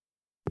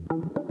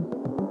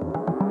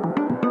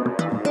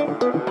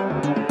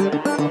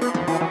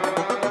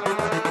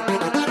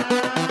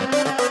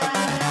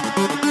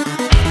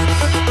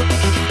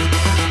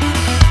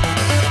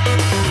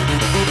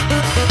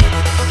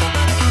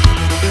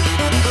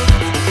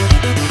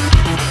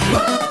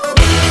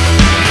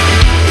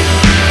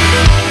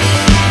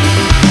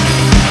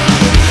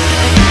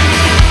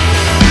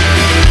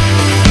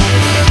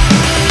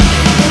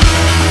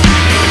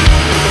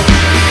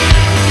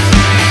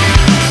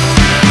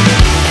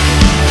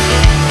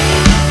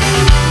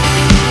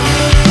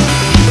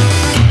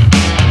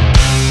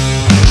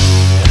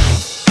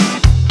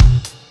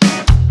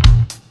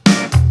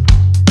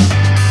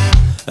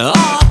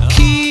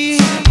Occhi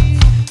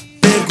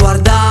per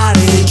guardare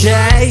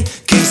J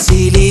che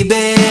si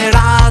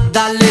libera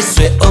dalle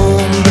sue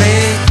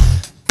ombre,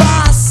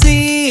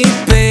 passi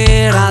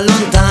per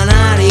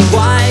allontanare i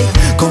guai,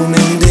 come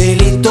un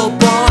delitto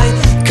poi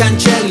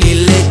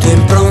cancelli le tue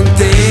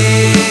impronte.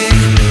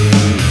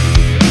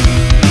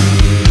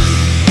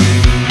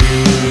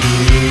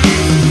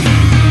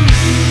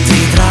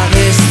 Ti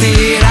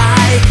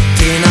travestirai,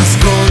 ti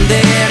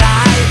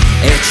nasconderai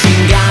e ci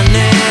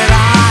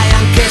ingannerai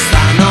anche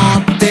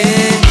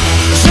stanotte.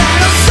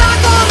 Cielo sa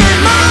come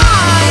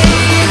mai,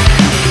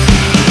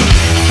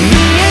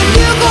 me and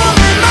you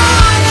come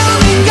mai è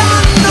un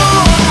inganno.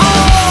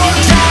 Oh,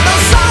 cielo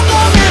sa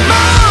come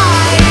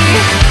mai,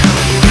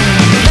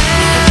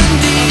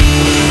 Mandy,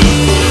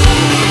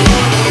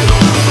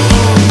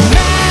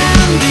 Mandy,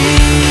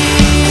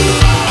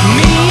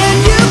 me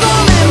and you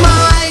come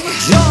mai.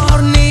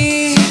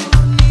 Giorni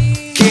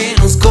che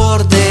non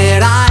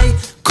scorderai,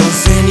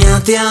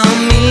 consegnati a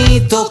un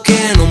mito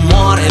che non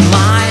muore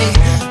mai.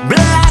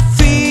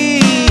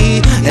 Bleffi,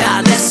 e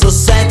adesso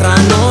sei tra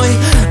noi,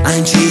 hai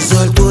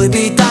inciso il tuo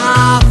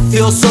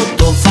epitaffio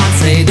sotto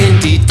falsa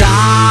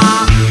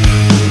identità.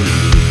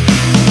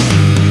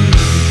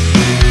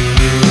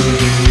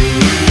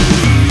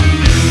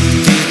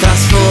 Ti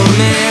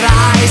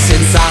trasformerai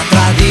senza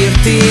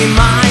tradirti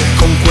mai,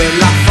 con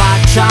quella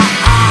faccia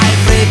hai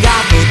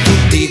fregato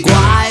tutti i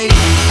guai.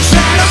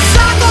 Cielo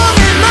sa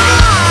come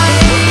mai,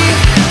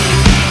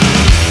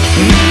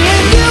 me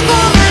and you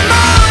come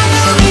mai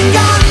è un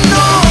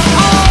inganno.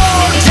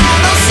 Oh,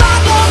 cielo sa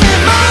come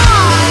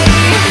mai,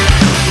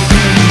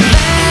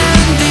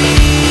 Mandy,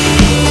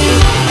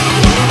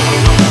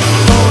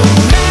 oh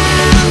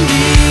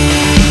Mandy,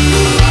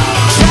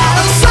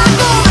 cielo sa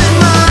come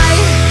mai.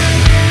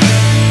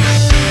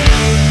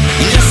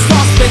 Io sto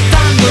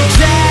aspettando J,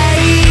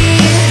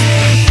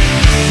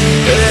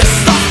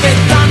 sto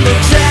aspettando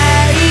J,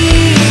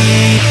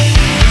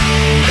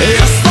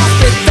 io sto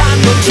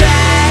aspettando J,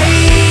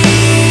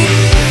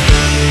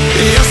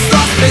 io sto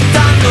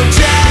aspettando J.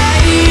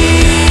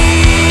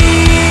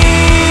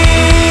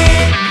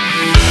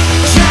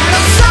 Cielo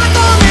sa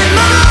come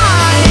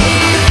mai,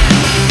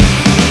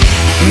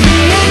 me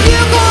and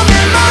you come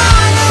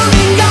mai è un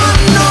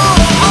inganno.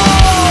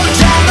 Oh,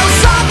 cielo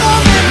sa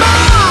come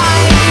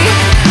mai,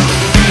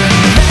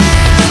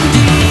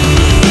 Mandy,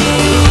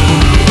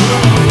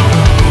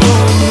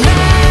 oh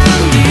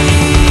Mandy,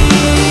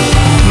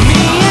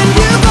 me and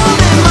you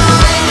come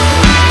mai.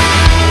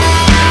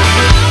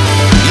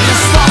 Io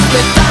sto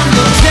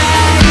aspettando J,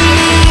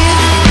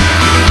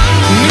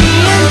 me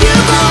and you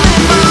come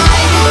mai.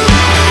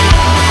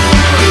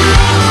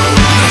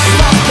 Io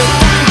sto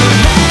aspettando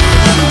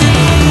Mandy,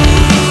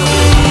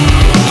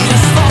 io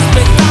sto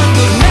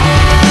aspettando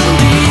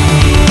Mandy,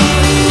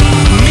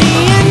 me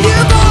and you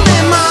come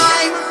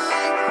mai.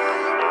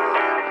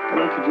 I'd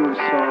like to do a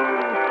song,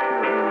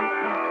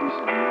 a piece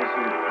of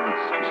music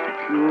that's just a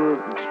pure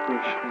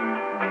expression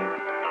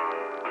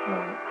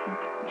of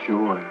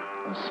joy,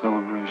 a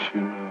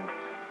celebration of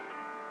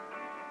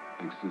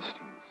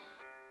existence.